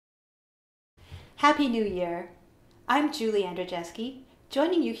Happy New Year! I'm Julie Andrijeski,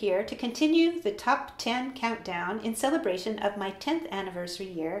 joining you here to continue the Top 10 countdown in celebration of my 10th anniversary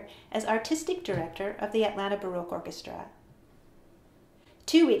year as Artistic Director of the Atlanta Baroque Orchestra.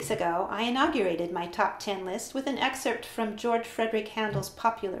 2 weeks ago, I inaugurated my Top 10 list with an excerpt from George Frederick Handel's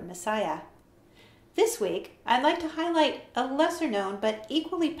popular Messiah. This week, I'd like to highlight a lesser-known but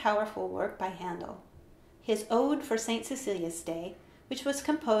equally powerful work by Handel, his Ode for St. Cecilia's Day, which was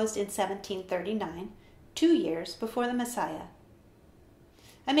composed in 1739, 2 years before the Messiah.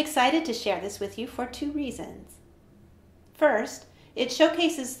 I'm excited to share this with you for 2 reasons. First, it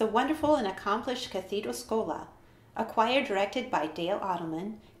showcases the wonderful and accomplished Cathedral Schola, a choir directed by Dale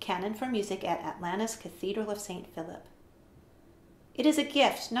Adelmann, canon for music at Atlanta's Cathedral of St. Phillip. It is a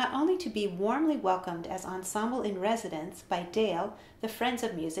gift not only to be warmly welcomed as ensemble in residence by Dale, the Friends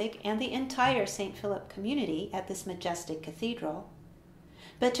of Music, and the entire St. Philip community at this majestic cathedral,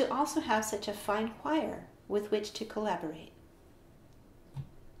 but to also have such a fine choir with which to collaborate.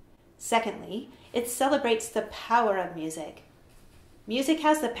 Secondly, it celebrates the power of music. Music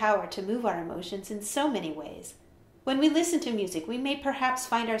has the power to move our emotions in so many ways. When we listen to music, we may perhaps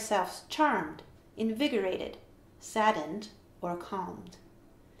find ourselves charmed, invigorated, saddened, or calmed.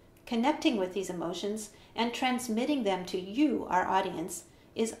 Connecting with these emotions and transmitting them to you, our audience,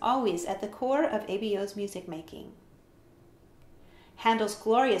 is always at the core of ABO's music making. Handel's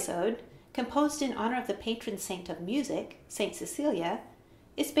glorious ode, composed in honor of the patron saint of music, St. Cecilia,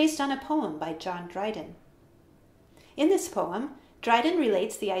 is based on a poem by John Dryden. In this poem, Dryden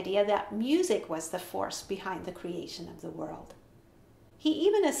relates the idea that music was the force behind the creation of the world. He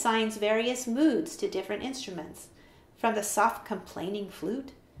even assigns various moods to different instruments, from the soft complaining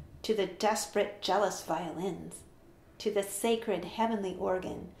flute, to the desperate jealous violins, to the sacred heavenly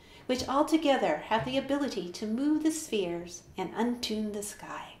organ, which altogether have the ability to move the spheres and untune the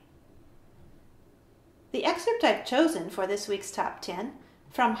sky. The excerpt I've chosen for this week's Top 10,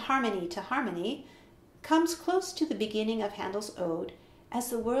 From Harmony to Harmony, comes close to the beginning of Handel's ode as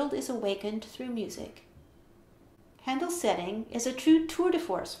the world is awakened through music. Handel's setting is a true tour de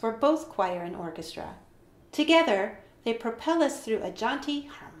force for both choir and orchestra. Together, they propel us through a jaunty,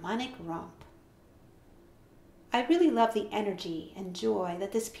 harmonic romp. I really love the energy and joy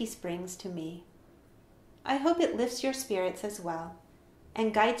that this piece brings to me. I hope it lifts your spirits as well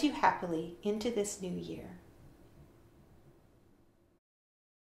and guides you happily into this new year.